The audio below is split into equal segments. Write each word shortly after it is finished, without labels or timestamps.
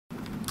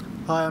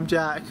Hi, I'm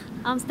Jack.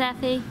 I'm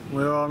Steffi.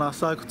 We're on our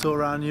cycle tour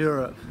around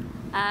Europe.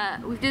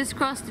 We've just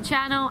crossed the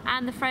Channel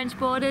and the French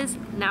borders.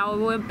 Now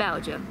we're in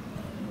Belgium.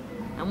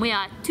 And we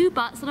are two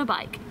butts on a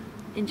bike.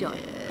 Enjoy.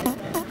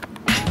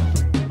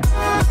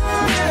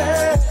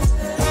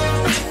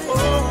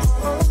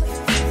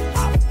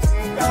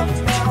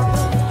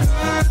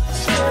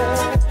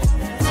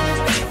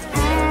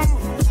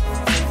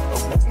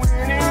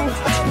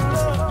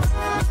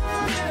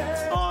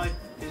 Hi,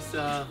 it's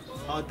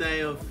our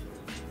day of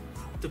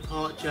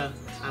departure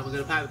and we're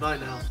going to pack the bike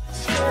now.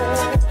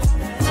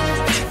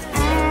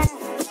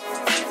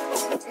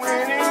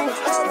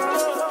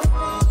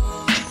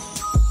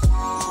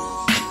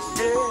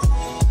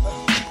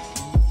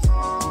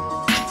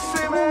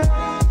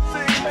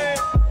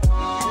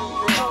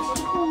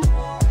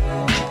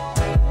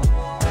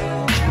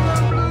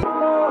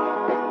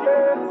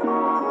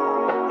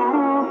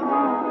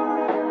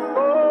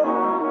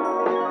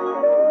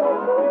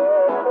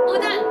 All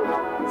done.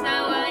 So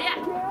yeah,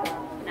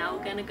 now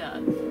we're gonna go.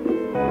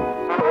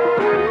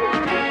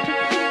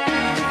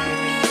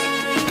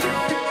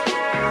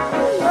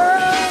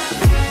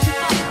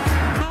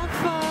 Have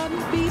fun,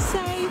 be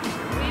safe.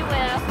 We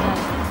will.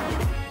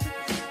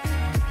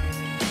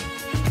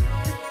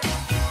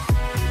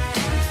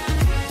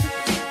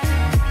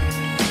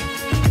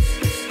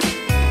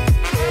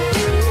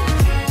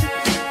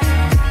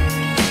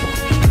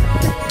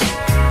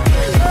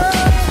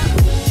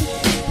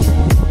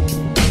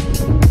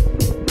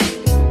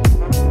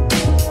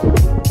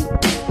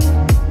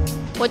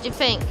 What do you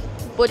think?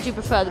 What do you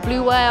prefer, the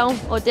blue whale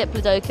or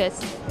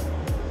Diplodocus?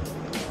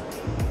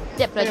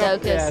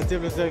 Diplodocus. Yeah,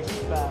 Diplodocus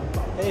is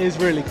bad. It is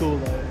really cool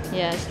though.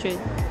 Yeah, it's true.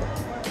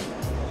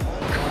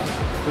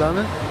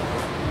 London,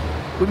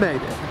 we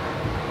made it.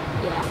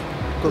 Yeah.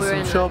 Got We're some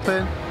in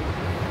shopping,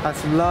 had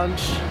some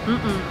lunch,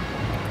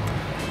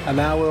 and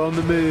now we're on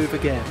the move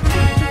again.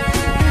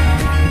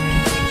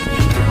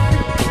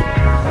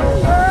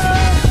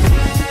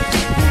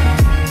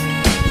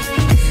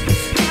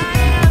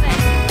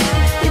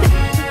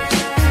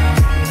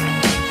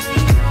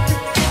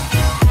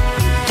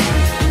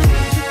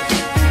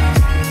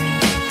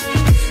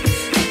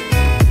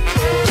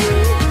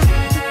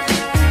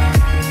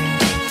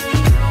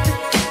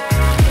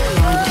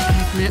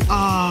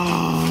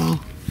 Oh!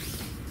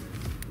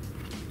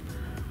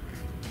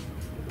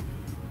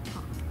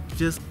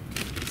 Just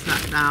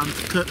sat down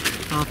to cook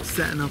after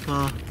setting up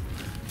our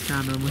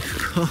Tandem.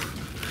 We've got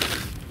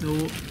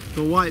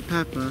the white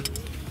pepper,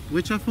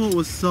 which I thought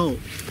was salt,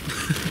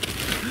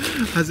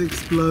 has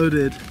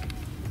exploded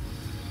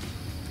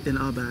in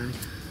our bag,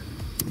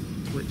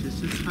 which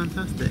is just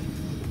fantastic.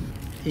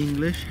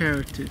 English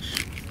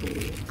heritage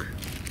pork.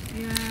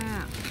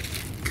 Yeah.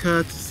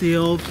 Courtesy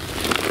of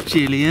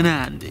Jilly and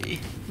Andy.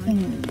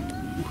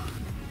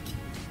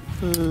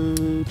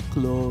 Food,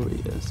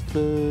 glorious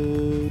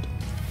food.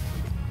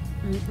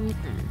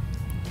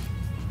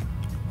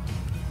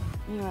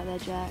 You're right there,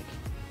 Jack.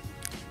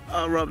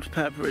 I rubbed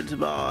pepper into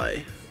my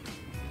eye.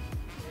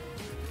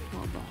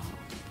 What about?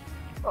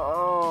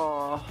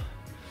 Oh,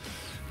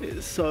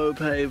 it's so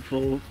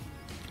painful.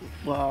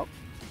 Well,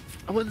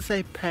 I wouldn't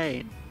say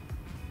pain.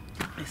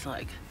 It's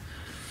like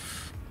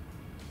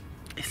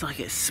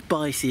it's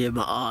spicy in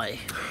my eye.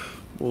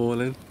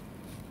 Morning.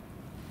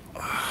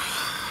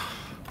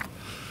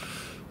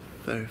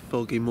 Very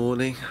foggy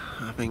morning.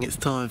 I think it's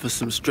time for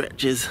some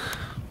stretches.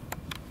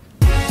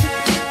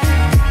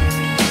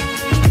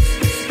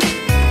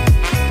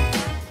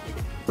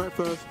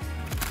 Breakfast.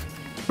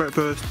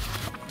 Breakfast.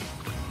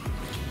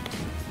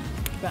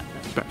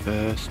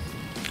 Breakfast.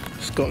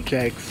 Scotch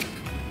eggs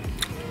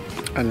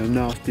and a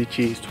nasty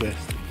cheese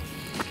twist.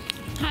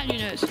 How do you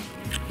know it's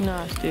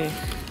nasty?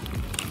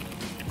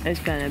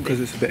 It's gonna be. Because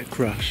it's a bit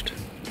crushed.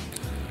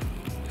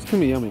 It's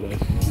gonna be yummy though.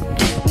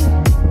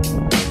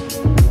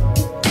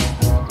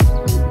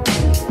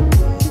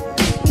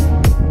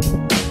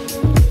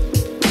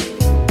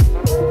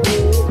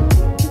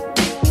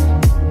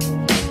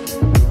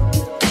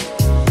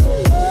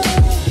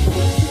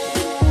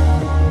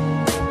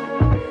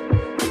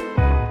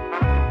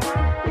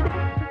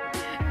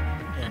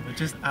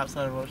 Just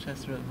outside of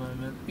Rochester at the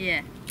moment.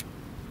 Yeah.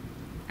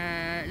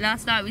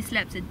 Last night we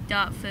slept at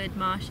Dartford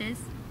Marshes,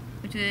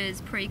 which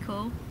was pretty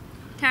cool.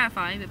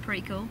 Terrifying, but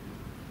pretty cool.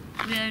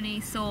 We only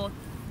saw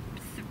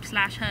 /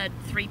 heard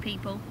 3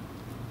 people.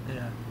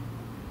 Yeah.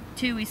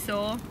 2 we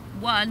saw.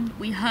 1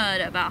 we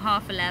heard at about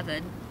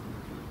 11:30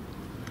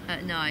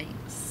 at night.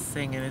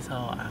 Singing his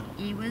heart out.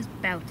 He was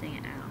belting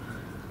it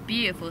out.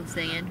 Beautiful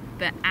singing,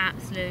 but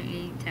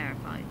absolutely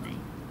terrified me.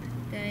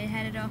 They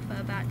headed off at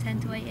about 10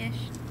 to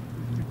 8ish.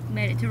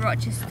 Made it to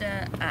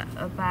Rochester at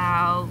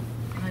about,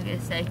 I'm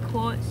gonna say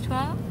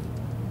 11:45.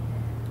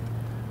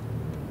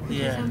 Which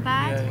isn't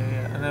bad.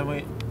 Yeah. And then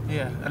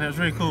and it was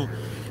really cool.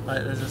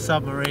 Like there's a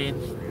submarine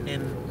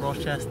in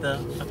Rochester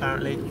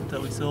apparently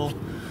that we saw.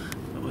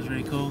 It was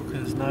really cool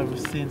because no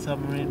one's seen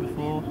submarine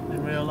before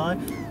in real life.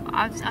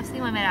 I've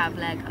seen one made out of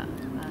Lego.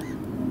 But...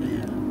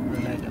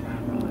 Yeah, the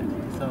Legoland ride,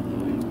 the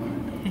submarine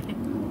ride.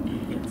 You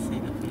get to see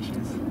the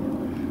fishes.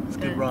 It's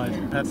good ride.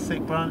 We had a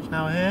sick brunch,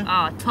 now we're here.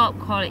 Oh, top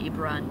quality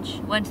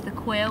brunch. Went to the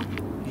Quill,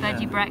 Yeah.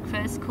 veggie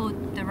breakfast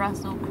called the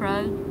Russell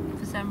Crowe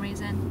for some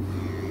reason.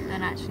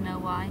 Don't actually know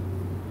why.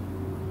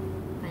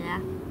 But yeah,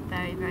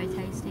 very, very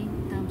tasty.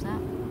 Thumbs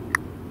up.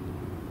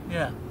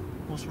 Yeah.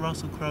 What's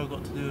Russell Crowe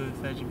got to do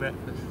with veggie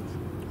breakfast?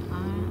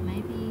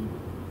 Maybe,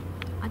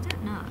 I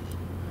don't know.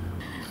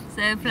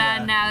 So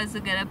plan now is we're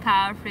gonna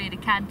power through to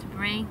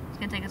Canterbury. It's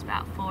gonna take us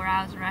about 4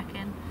 hours, I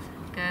reckon.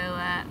 Go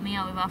meet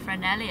up with our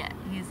friend Elliot,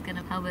 who's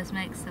gonna help us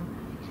make some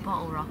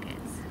bottle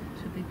rockets.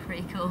 Should be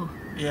pretty cool.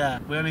 Yeah,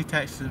 we only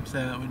texted him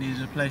saying that we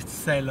needed a place to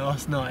stay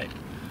last night.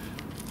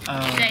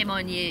 Shame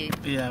on you.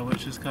 Yeah,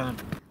 which was kind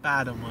of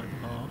bad on my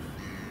behalf.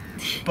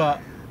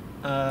 But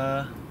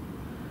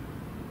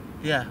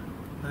yeah,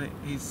 I think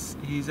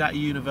he's at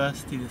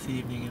university this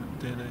evening and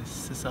doing his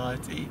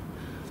society,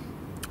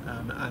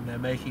 and they're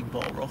making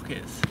bottle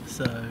rockets.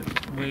 So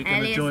we're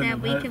going to join them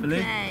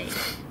hopefully,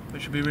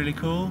 which will be really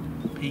cool.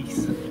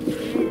 Peace.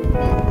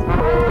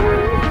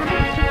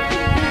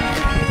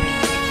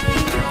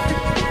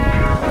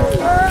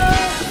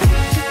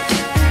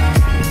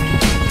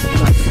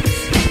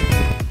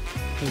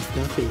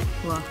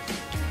 What?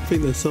 I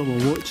think there's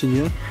someone watching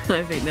you.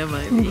 I think there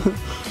might be.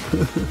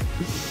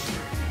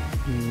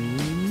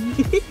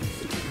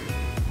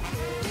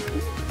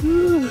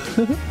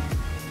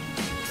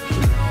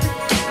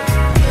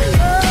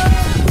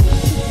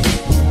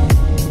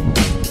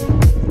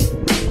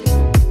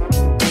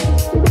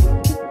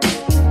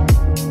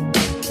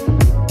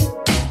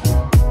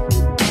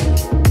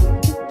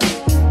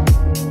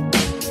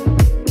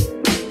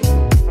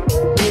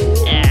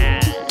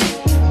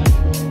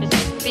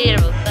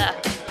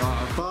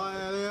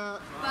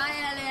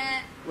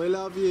 We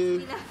love you.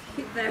 We love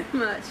you very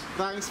much.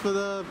 Thanks for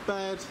the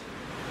bed.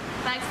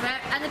 Thanks for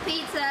and the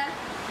pizza.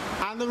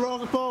 And the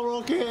ball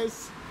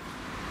rockets.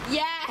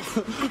 Yes!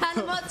 And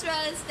the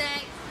mozzarella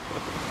sticks.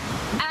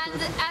 And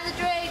the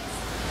drinks.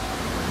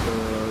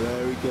 Oh,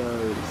 there he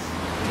goes.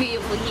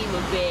 Beautiful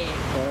human being.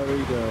 There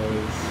he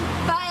goes.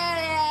 Bye,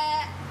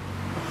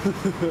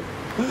 Elliot!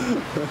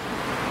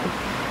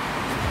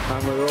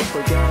 And we're off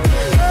again.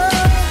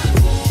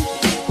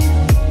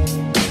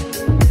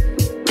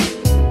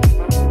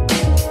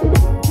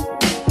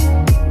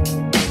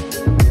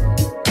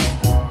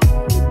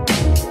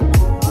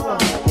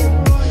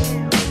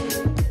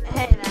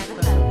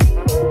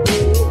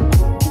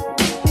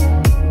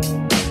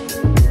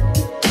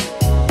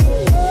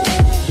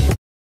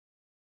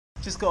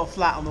 Just got a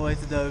flat on the way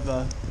to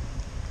Dover.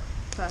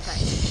 Perfect.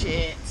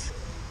 Shit.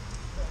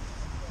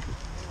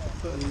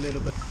 Put a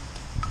little bit.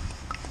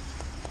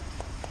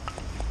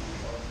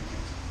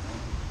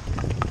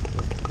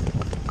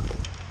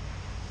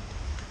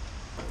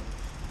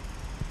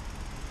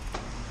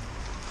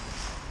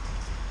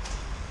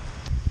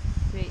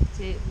 Three,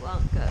 two,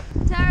 one, go.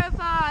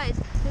 Terrified!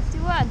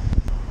 51.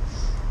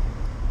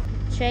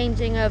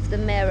 Changing of the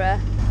mirror.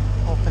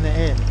 Popping it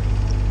in.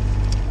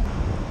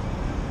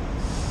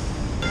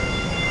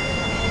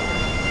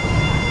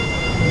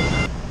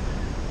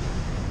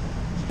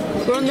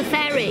 We're on the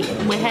ferry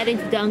and we're heading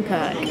to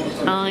Dunkirk.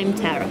 I'm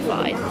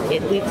terrified.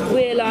 We've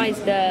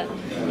realised that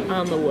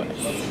I'm the worst.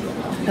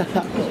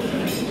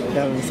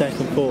 Having a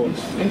second thought.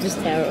 I'm just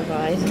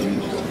terrified.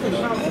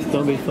 It's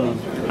gonna be fun.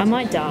 I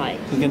might die.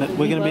 We're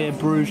gonna be in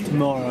Bruges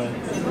tomorrow,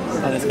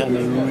 and it's gonna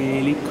be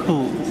really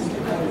cool.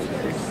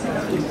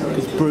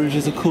 Because Bruges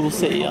is a cool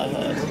city, I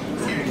heard.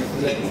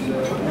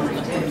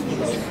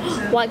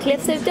 White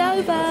Cliffs of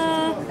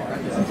Dover.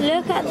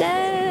 Look at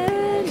them.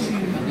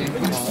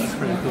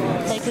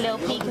 Take a little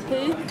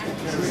peek-a-poo.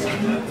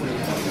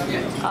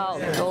 Oh,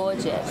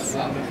 gorgeous.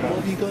 What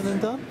have you gone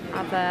and done?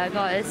 I've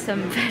got us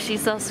some veggie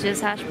sausages,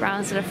 hash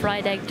browns, and a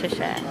fried egg to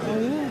share. Oh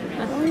yeah.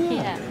 Oh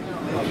yeah.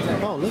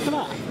 Yeah. Oh, look at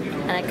that.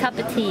 And a cup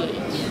of tea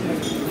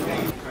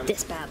each.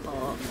 This bad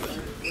boy.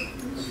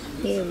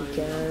 Here we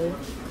go.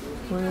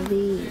 One of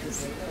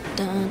these.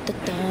 Dun, da,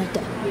 da,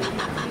 da. Pa,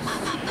 pa, pa,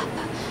 pa, pa,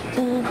 pa.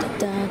 Dun, da,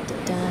 da, da,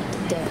 da,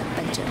 da.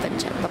 Adventure,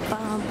 adventure, ba,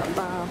 ba, ba,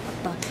 ba,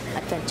 ba.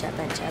 Adventure,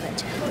 adventure,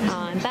 adventure.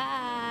 I'm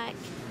back.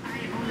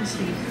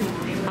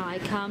 I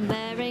come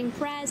bearing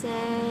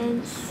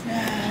presents.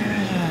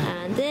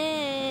 And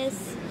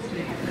this.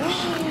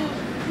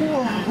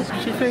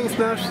 She thinks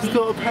now she's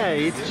got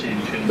paid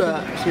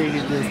that she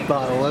can just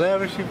buy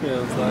whatever she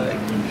feels like.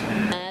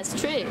 That's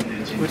true.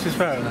 Which is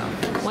fair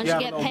enough. Once you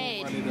get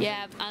paid, you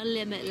have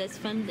unlimited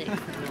funding.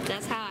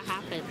 That's how it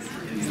happens.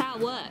 That's how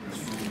it works.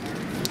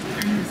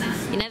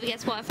 You never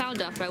guess what I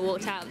found after I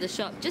walked out of the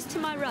shop. Just to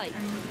my right.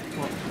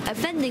 What? A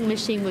vending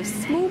machine with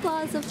small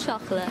bars of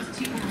chocolate.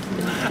 Do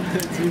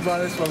you buy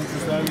this one because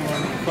it's the only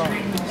one you can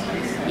find?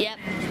 Yep.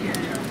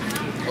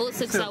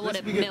 Also because I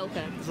wanted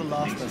milker. This will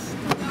last us.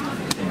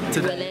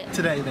 Will it?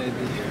 Today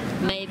maybe.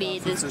 Maybe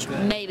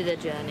the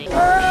journey.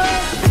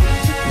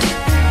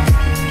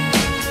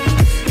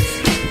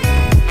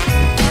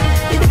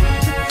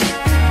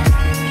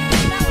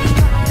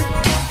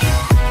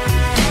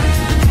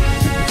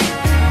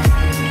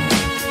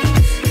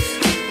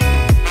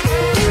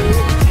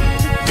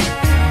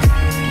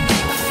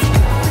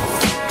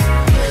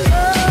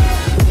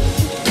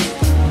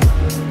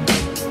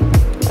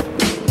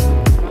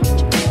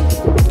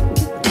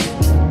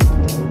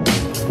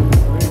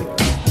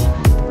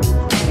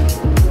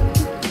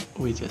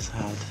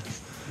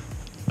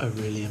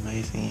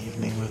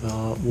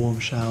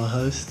 shower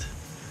host,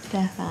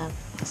 Stefan.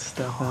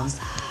 Stefan.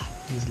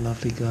 He's a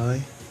lovely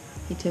guy.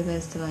 He took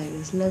us to like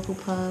this local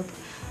pub,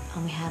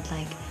 and we had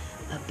like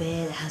a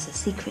beer that has a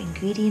secret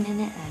ingredient in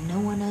it, and no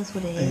one knows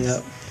what it is.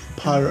 Yep.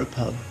 Pirate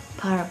pub.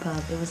 Pirate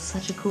pub. It was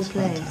such a cool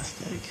place.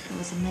 Fantastic. It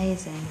was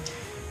amazing.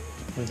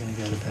 We're gonna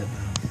go to bed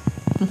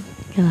now.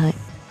 Good night.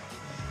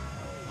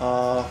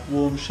 Our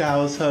warm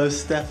showers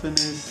host Stefan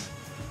is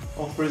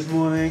off for his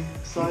morning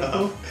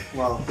cycle. No.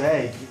 Well,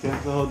 day. He's going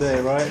for the whole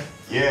day, right?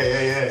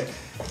 Yeah.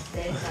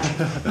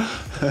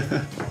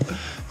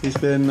 He's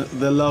been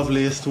the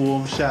loveliest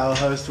warm shower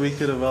host we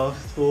could have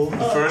asked for. The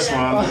first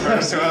one.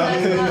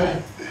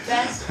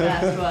 Best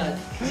first one.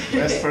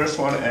 Best first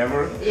one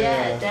ever.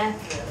 Yeah,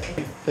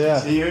 definitely. Yeah.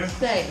 See you.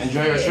 Thanks.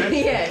 Enjoy your trip.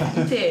 Yeah,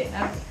 you too.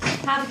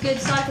 Have a good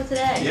cycle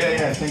today.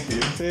 Yeah, thank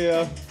you. See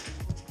ya.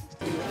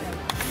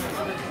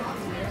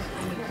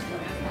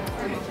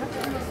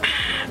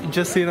 You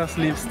just seen us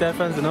leave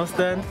Stefan's in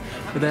Oostend.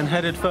 We then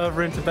headed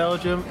further into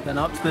Belgium, then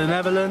up to the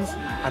Netherlands,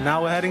 and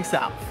now we're heading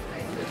south.